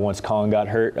some trouble once Colin got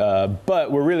hurt.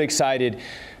 But we're really excited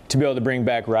to be able to bring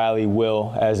back Riley,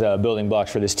 Will as building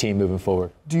blocks for this team moving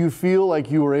forward. Do you feel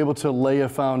like you were able to lay a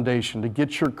foundation to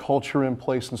get your culture in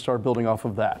place and start building off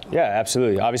of that? Yeah,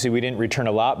 absolutely. Obviously, we didn't return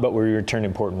a lot, but we returned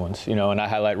important ones. And I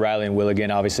highlight Riley and Will again.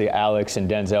 Obviously, Alex and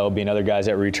Denzel being other guys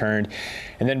that returned.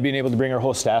 And then being able to bring our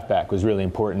whole staff back was really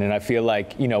important. And I feel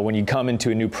like, when you come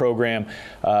into a new program,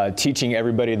 teaching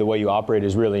everybody the way you operate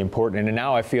is really important. And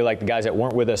now I feel like the guys that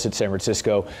weren't with us at San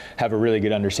Francisco have a really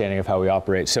good understanding of how we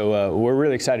operate. So we're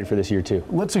really excited for this year, too.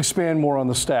 Let's expand more on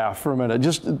the staff for a minute.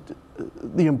 Just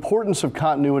the importance of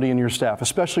continuity in your staff,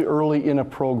 especially early in a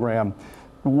program.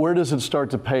 Where does it start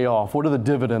to pay off? What are the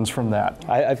dividends from that?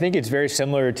 I think it's very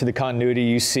similar to the continuity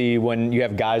you see when you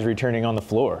have guys returning on the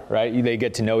floor, right? They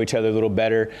get to know each other a little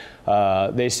better.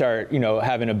 They start,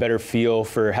 having a better feel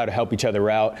for how to help each other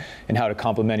out and how to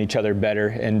complement each other better.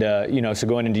 And, so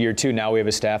going into year two, now we have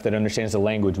a staff that understands the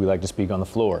language we like to speak on the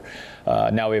floor.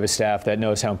 Now we have a staff that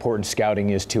knows how important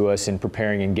scouting is to us in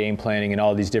preparing and game planning and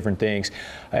all these different things.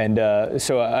 And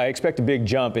so I expect a big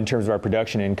jump in terms of our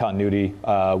production and continuity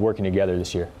working together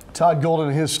this year. Todd Golden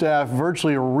and his staff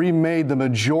virtually remade the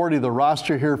majority of the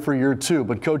roster here for year two.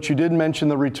 But, Coach, you did mention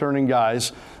the returning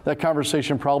guys. That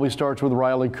conversation probably starts with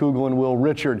Riley Kugel and Will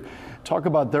Richard. Talk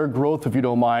about their growth, if you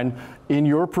don't mind, in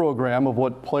your program of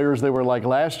what players they were like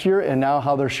last year and now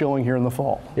how they're showing here in the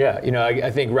fall. Yeah,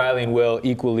 I think Riley and Will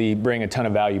equally bring a ton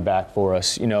of value back for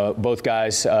us. Both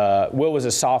guys, Will was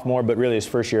a sophomore, but really his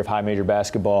first year of high major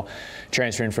basketball,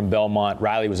 transferring from Belmont.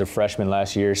 Riley was a freshman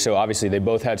last year, so obviously they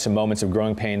both had some moments of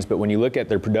growing pains, but when you look at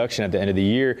their production at the end of the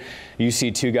year, you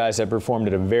see two guys that performed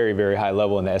at a very, very high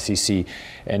level in the SEC.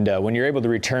 And when you're able to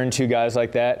return two guys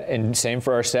like that, and same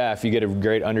for our staff, you get a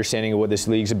great understanding of what this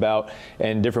league's about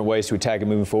and different ways to attack it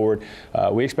moving forward.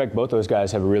 We expect both those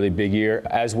guys to have a really big year,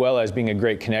 as well as being a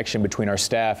great connection between our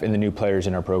staff and the new players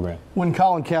in our program. When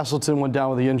Colin Castleton went down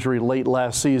with the injury late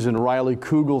last season, Riley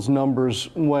Kugel's numbers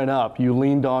went up. You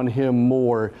leaned on him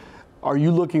more. Are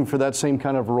you looking for that same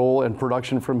kind of role and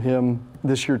production from him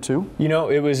this year too?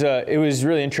 It was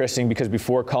really interesting because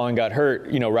before Colin got hurt,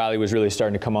 Riley was really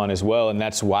starting to come on as well, and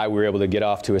that's why we were able to get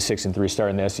off to a 6-3 start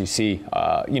in the SEC.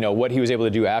 What he was able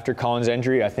to do after Colin's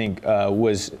injury, I think,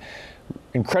 was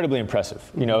incredibly impressive,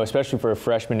 especially for a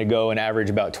freshman to go and average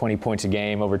about 20 points a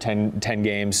game over 10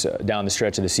 games down the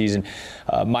stretch of the season.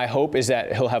 My hope is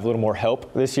that he'll have a little more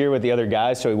help this year with the other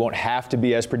guys, so he won't have to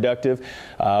be as productive.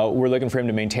 We're looking for him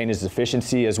to maintain his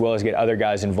efficiency as well as get other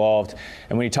guys involved.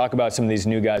 And when you talk about some of these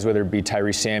new guys, whether it be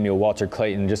Tyrese Samuel, Walter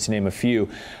Clayton, just to name a few,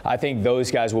 I think those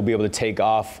guys will be able to take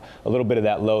off a little bit of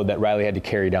that load that Riley had to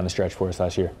carry down the stretch for us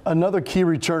last year. Another key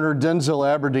returner, Denzel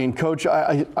Aberdeen. Coach,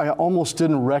 I almost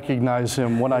didn't recognize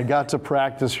him when I got to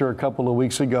practice here a couple of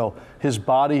weeks ago. His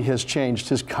body has changed.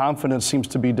 His confidence seems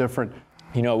to be different.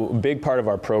 A big part of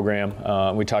our program,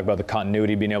 we talk about the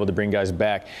continuity, being able to bring guys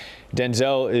back,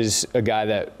 Denzel is a guy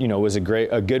that, was a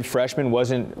good freshman,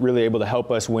 wasn't really able to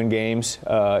help us win games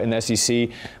in the SEC,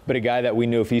 but a guy that we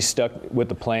knew if he stuck with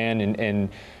the plan and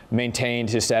maintained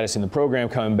his status in the program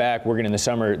coming back, working in the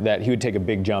summer, that he would take a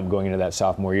big jump going into that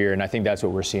sophomore year. And I think that's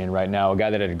what we're seeing right now. A guy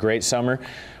that had a great summer,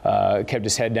 kept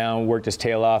his head down, worked his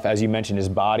tail off. As you mentioned, his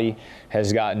body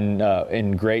has gotten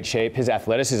in great shape. His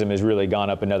athleticism has really gone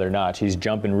up another notch. He's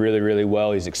jumping really, really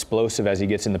well. He's explosive as he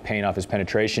gets in the paint off his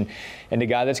penetration. And a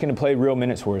guy that's going to play real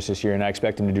minutes for us this year, and I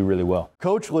expect him to do really well.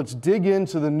 Coach, let's dig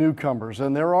into the newcomers,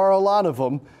 and there are a lot of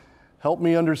them. Help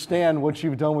me understand what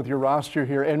you've done with your roster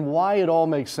here and why it all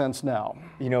makes sense now.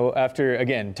 After,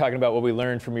 again, talking about what we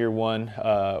learned from year one,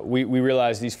 we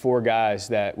realized these 4 guys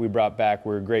that we brought back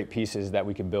were great pieces that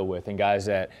we could build with, and guys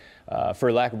that,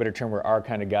 for lack of a better term, were our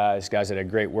kind of guys that had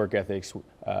great work ethics,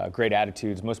 great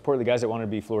attitudes, most importantly, guys that wanted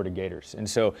to be Florida Gators. And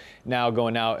so now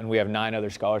going out and we have 9 other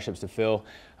scholarships to fill,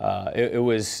 it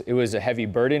was a heavy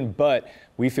burden, but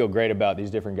we feel great about these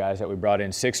different guys that we brought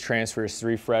in. 6 transfers,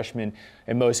 3 freshmen,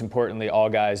 and most importantly, all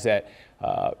guys that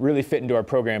really fit into our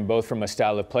program, both from a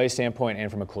style of play standpoint and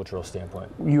from a cultural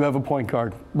standpoint. You have a point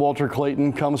guard. Walter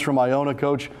Clayton comes from Iona,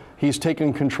 Coach. He's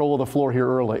taken control of the floor here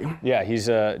early. Yeah, he's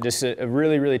just a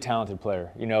really, really talented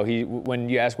player. When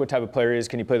you ask what type of player he is,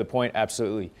 can he play the point?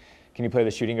 Absolutely. Can he play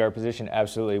the shooting guard position?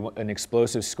 Absolutely. An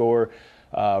explosive scorer.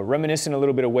 Reminiscent a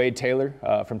little bit of Wade Taylor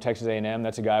from Texas A&M.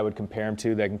 That's a guy I would compare him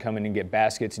to that can come in and get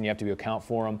baskets, and you have to account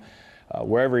for him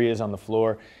wherever he is on the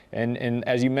floor. And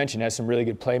as you mentioned, has some really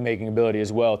good playmaking ability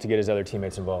as well to get his other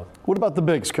teammates involved. What about the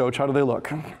bigs, Coach? How do they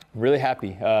look? Really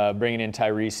happy bringing in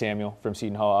Tyree Samuel from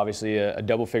Seton Hall, obviously a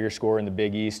double-figure scorer in the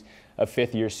Big East, a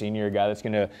 5th-year senior, a guy that's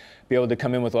going to be able to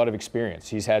come in with a lot of experience.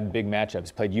 He's had big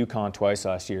matchups, played UConn twice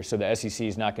last year, so the SEC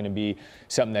is not going to be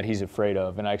something that he's afraid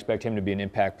of, and I expect him to be an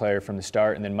impact player from the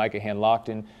start. And then Micah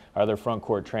Hand-Lockton, our other front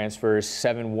court transfers,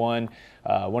 7'1",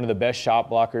 one of the best shot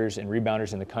blockers and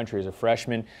rebounders in the country as a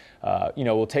freshman.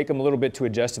 We'll take him a little bit to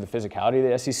adjust to the physicality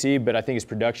of the SEC, but I think his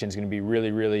production is going to be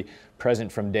really, really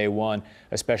present from day one,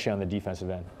 especially on the defensive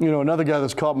end. Another guy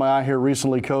that's caught my eye here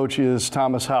recently, Coach, is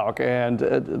Thomas Houck, and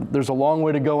there's a long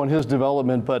way to go in his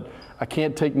development, but I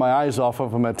can't take my eyes off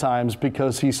of him at times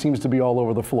because he seems to be all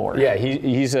over the floor. Yeah,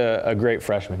 he's a great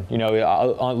freshman.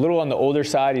 A little on the older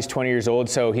side. He's 20 years old,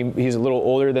 so he's a little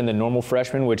older than the normal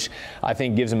freshman, which I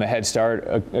think gives him a head start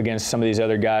against some of these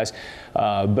other guys.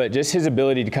 But just his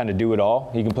ability to kind of do it all.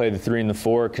 He can play the 3 and the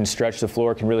 4, can stretch the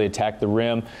floor, can really attack the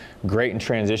rim, great in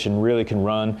transition, really can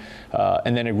run,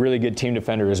 and then a really good team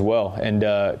defender as well. And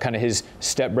kind of his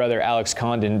stepbrother, Alex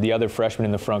Condon, the other freshman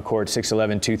in the front court,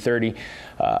 6'11", 230.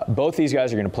 Both these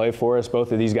guys are going to play for us.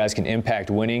 Both of these guys can impact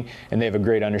winning, and they have a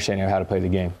great understanding of how to play the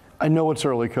game. I know it's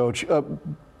early, Coach,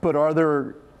 but are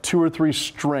there 2 or 3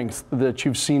 strengths that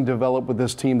you've seen develop with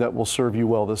this team that will serve you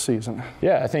well this season?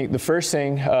 Yeah, I think the first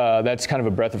thing that's kind of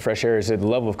a breath of fresh air is the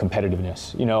level of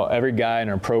competitiveness. Every guy in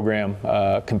our program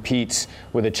competes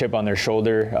with a chip on their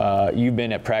shoulder. You've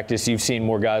been at practice. You've seen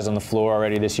more guys on the floor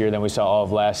already this year than we saw all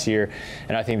of last year,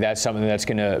 and I think that's something that's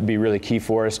going to be really key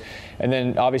for us. And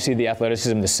then obviously the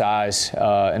athleticism, the size,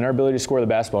 and our ability to score the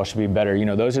basketball should be better.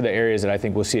 Those are the areas that I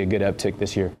think we'll see a good uptick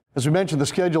this year. As we mentioned, the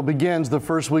schedule begins the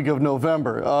first week of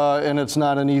November, and it's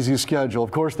not an easy schedule. Of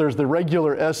course, there's the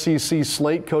regular SEC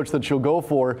slate, Coach, that you'll go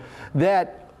for.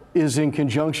 That is in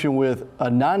conjunction with a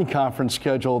non-conference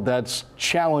schedule that's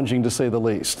challenging, to say the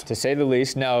least. To say the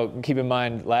least. Now, keep in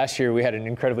mind, last year we had an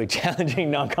incredibly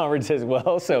challenging non-conference as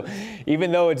well. So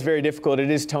even though it's very difficult, it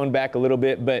is toned back a little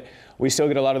bit, but we still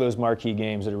get a lot of those marquee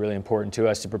games that are really important to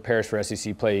us to prepare us for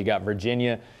SEC play. You got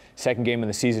Virginia, second game of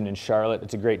the season in Charlotte.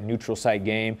 It's a great neutral site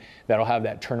game that'll have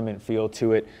that tournament feel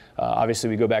to it. Obviously,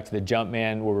 we go back to the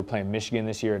Jumpman where we're playing Michigan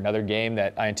this year, another game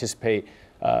that I anticipate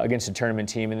against a tournament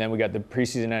team. And then we got the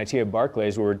preseason NIT at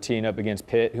Barclays where we're teeing up against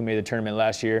Pitt, who made the tournament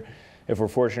last year. If we're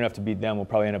fortunate enough to beat them, we'll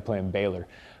probably end up playing Baylor.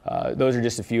 Those are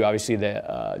just a few. Obviously,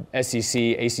 the SEC,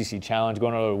 ACC Challenge,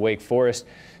 going over to Wake Forest.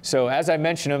 So as I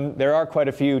mentioned them, there are quite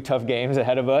a few tough games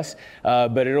ahead of us,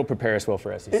 but it'll prepare us well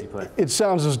for SEC play. It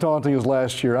sounds as daunting as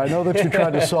last year. I know that you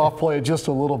tried to soft play it just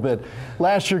a little bit.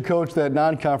 Last year, Coach, that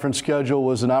non-conference schedule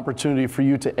was an opportunity for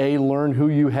you to, A, learn who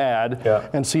you had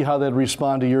and see how they'd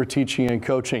respond to your teaching and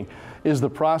coaching. Is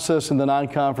the process in the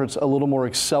non-conference a little more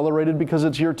accelerated because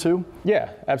it's year 2?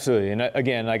 Yeah, absolutely. And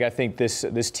again, I think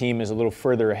this team is a little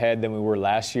further ahead than we were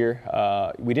last year.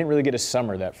 We didn't really get a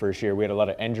summer that first year. We had a lot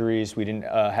of injuries. We didn't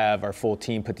have our full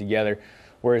team put together.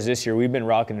 Whereas this year, we've been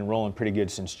rocking and rolling pretty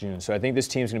good since June. So I think this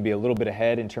team's going to be a little bit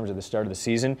ahead in terms of the start of the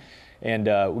season. And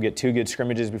we'll get 2 good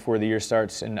scrimmages before the year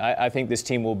starts. And I think this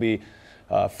team will be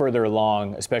further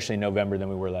along, especially in November, than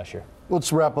we were last year.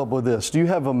 Let's wrap up with this. Do you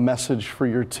have a message for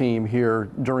your team here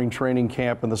during training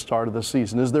camp and the start of the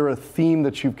season? Is there a theme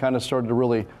that you've kind of started to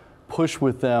really push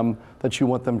with them that you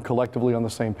want them collectively on the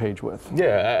same page with?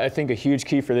 Yeah, I think a huge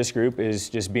key for this group is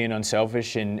just being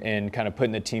unselfish and kind of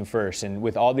putting the team first. And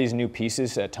with all these new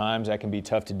pieces, at times that can be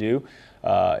tough to do.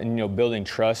 And building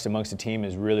trust amongst the team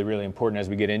is really, really important as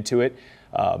we get into it.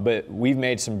 But we've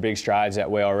made some big strides that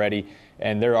way already,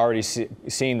 and they're already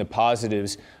seeing the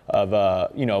positives of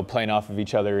playing off of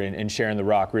each other and sharing the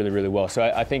rock really, really well. So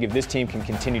I think if this team can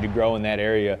continue to grow in that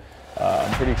area,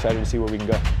 I'm pretty excited to see where we can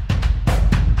go.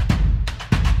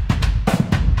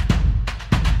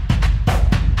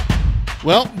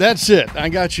 Well, that's it. I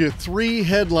got you 3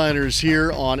 headliners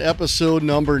here on episode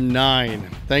number 9.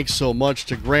 Thanks so much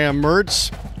to Graham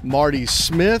Mertz, Marty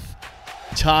Smith,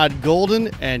 Todd Golden,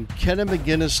 and Kenna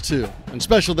McGinnis, too. And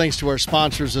special thanks to our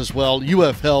sponsors as well,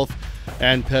 UF Health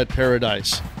and Pet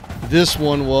Paradise. This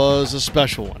one was a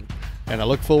special one, and I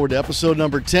look forward to episode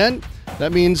number 10.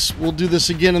 That means we'll do this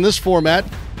again in this format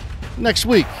next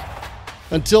week.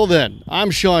 Until then, I'm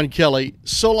Sean Kelley.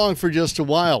 So long for just a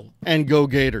while, and go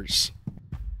Gators.